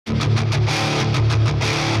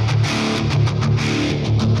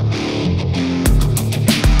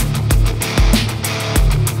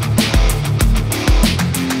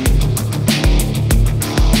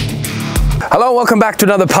welcome back to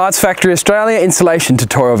another Parts Factory Australia installation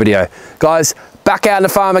tutorial video. Guys, back out in the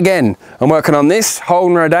farm again. I'm working on this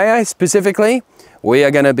Holden Rodeo specifically. We are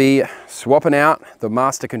going to be swapping out the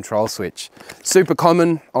master control switch. Super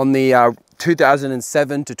common on the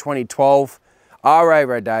 2007 to 2012 RA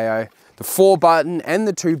Rodeo. The 4-button and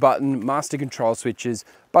the 2-button master control switches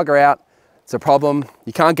bugger out. It's a problem.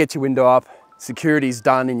 You can't get your window up. Security's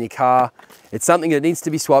done in your car. It's something that needs to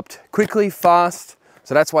be swapped quickly, fast.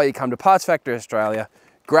 So that's why you come to Parts Factory Australia.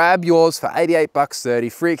 Grab yours for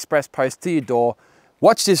 $88.30, free express post to your door.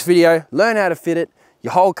 Watch this video, learn how to fit it.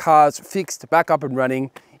 Your whole car's fixed, back up and running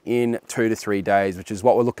in 2 to 3 days, which is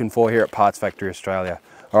what we're looking for here at Parts Factory Australia.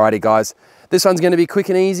 Alrighty guys, this one's gonna be quick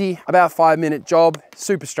and easy, about a 5-minute job,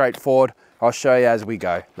 super straightforward. I'll show you as we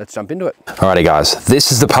go. Let's jump into it. Alrighty guys,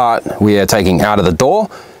 this is the part we are taking out of the door.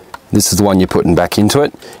 This is the one you're putting back into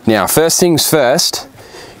it. Now, first things first,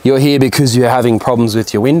 you're here because you're having problems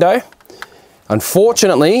with your window.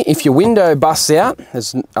 Unfortunately, if your window busts out,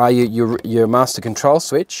 as your master control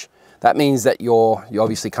switch, that means that you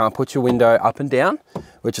obviously can't put your window up and down,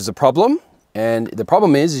 which is a problem. And the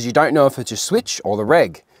problem is you don't know if it's your switch or the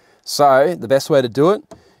reg. So the best way to do it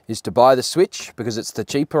is to buy the switch because it's the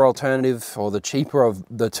cheaper alternative or the cheaper of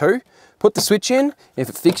the two. Put the switch in. If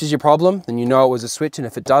it fixes your problem, then you know it was a switch, and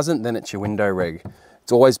if it doesn't, then it's your window reg.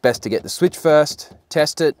 It's always best to get the switch first,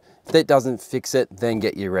 test it. If that doesn't fix it, then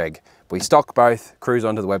get your reg. We stock both. Cruise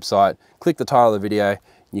onto the website, click the title of the video, and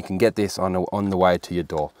you can get this on the way to your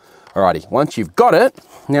door. Alrighty, once you've got it,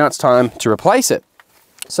 now it's time to replace it.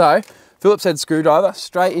 So, Phillips head screwdriver,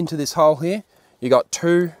 straight into this hole here. You got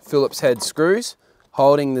 2 Phillips head screws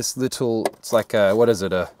holding this little, it's like a, what is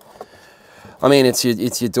it,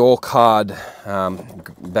 it's your door card,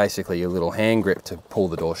 basically your little hand grip to pull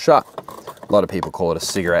the door shut. A lot of people call it a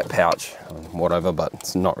cigarette pouch, or whatever, but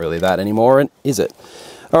it's not really that anymore, is it?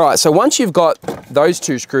 All right, so once you've got those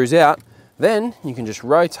 2 screws out, then you can just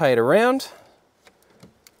rotate around,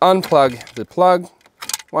 unplug the plug,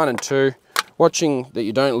 1 and 2, watching that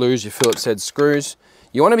you don't lose your Phillips head screws.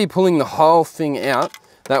 You want to be pulling the whole thing out,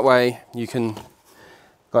 that way you can,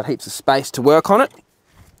 got heaps of space to work on it.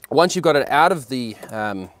 Once you've got it out of the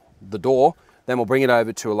door, then we'll bring it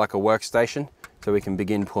over to like a workstation so we can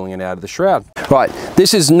begin pulling it out of the shroud. Right,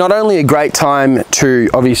 this is not only a great time to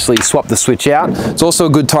obviously swap the switch out, it's also a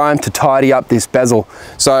good time to tidy up this bezel.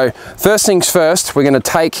 So first things first, we're going to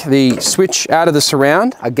take the switch out of the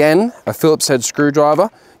surround. Again, a Phillips head screwdriver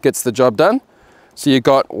gets the job done. So you've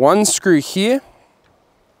got 1 screw here.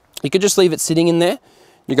 You could just leave it sitting in there.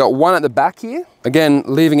 You got 1 at the back here. Again,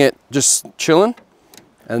 leaving it just chilling.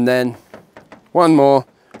 And then 1 more.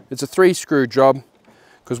 It's a 3-screw job,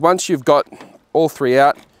 because once you've got all 3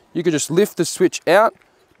 out, you can just lift the switch out,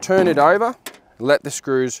 turn it over, let the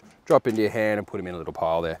screws drop into your hand and put them in a little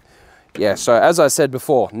pile there. Yeah, so as I said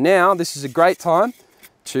before, now this is a great time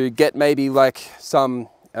to get maybe like some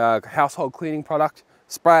household cleaning product,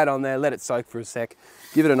 spray it on there, let it soak for a sec,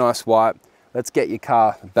 give it a nice wipe. Let's get your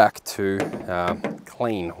car back to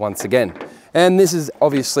clean once again. And this is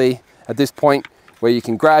obviously at this point where you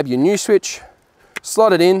can grab your new switch,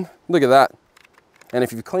 slot it in, look at that. And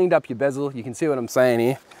if you've cleaned up your bezel, you can see what I'm saying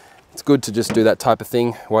here. It's good to just do that type of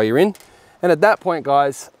thing while you're in. And at that point,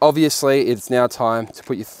 guys, obviously it's now time to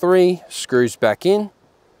put your 3 screws back in,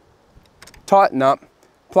 tighten up,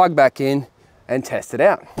 plug back in, and test it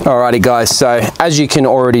out. Alrighty guys, so as you can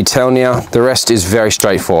already tell now, the rest is very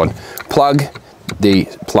straightforward. Plug the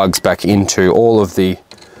plugs back into all of the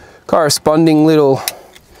corresponding little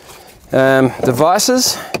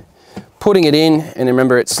devices, putting it in, and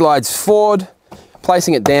remember it slides forward,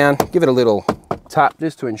 placing it down, give it a little tap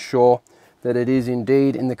just to ensure that it is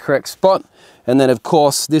indeed in the correct spot. And then of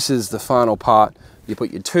course, this is the final part. You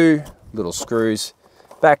put your 2 little screws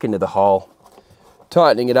back into the hole,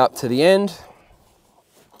 tightening it up to the end.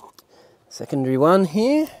 Secondary one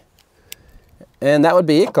here. And that would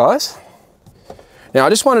be it, guys. Now, I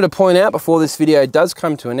just wanted to point out before this video does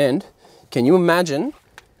come to an end, can you imagine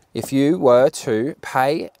if you were to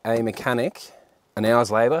pay a mechanic an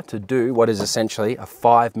hour's labor to do what is essentially a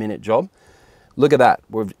 5-minute job? Look at that.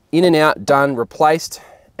 We're in and out, done, replaced,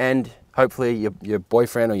 and hopefully your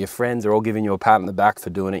boyfriend or your friends are all giving you a pat on the back for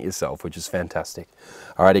doing it yourself, which is fantastic.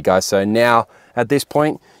 Alrighty guys, so now at this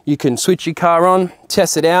point, you can switch your car on,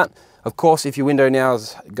 test it out. Of course, if your window now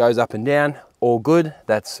goes up and down, all good.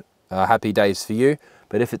 That's happy days for you.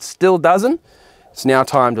 But if it still doesn't, it's now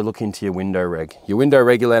time to look into your window reg. Your window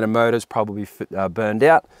regulator motor's probably burned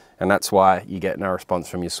out, and that's why you get no response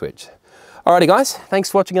from your switch. Alrighty guys, thanks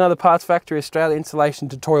for watching another Parts Factory Australia installation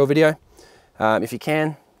tutorial video. If you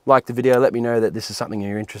can, like the video, let me know that this is something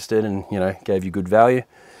you're interested in, gave you good value.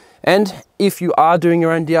 And if you are doing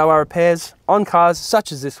your own DIY repairs on cars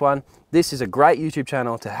such as this one, this is a great YouTube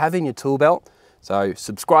channel to have in your tool belt. So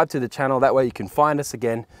subscribe to the channel, that way you can find us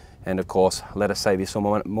again. And of course, let us save you some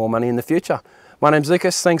more money in the future. My name's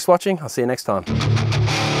Lucas, thanks for watching. I'll see you next time.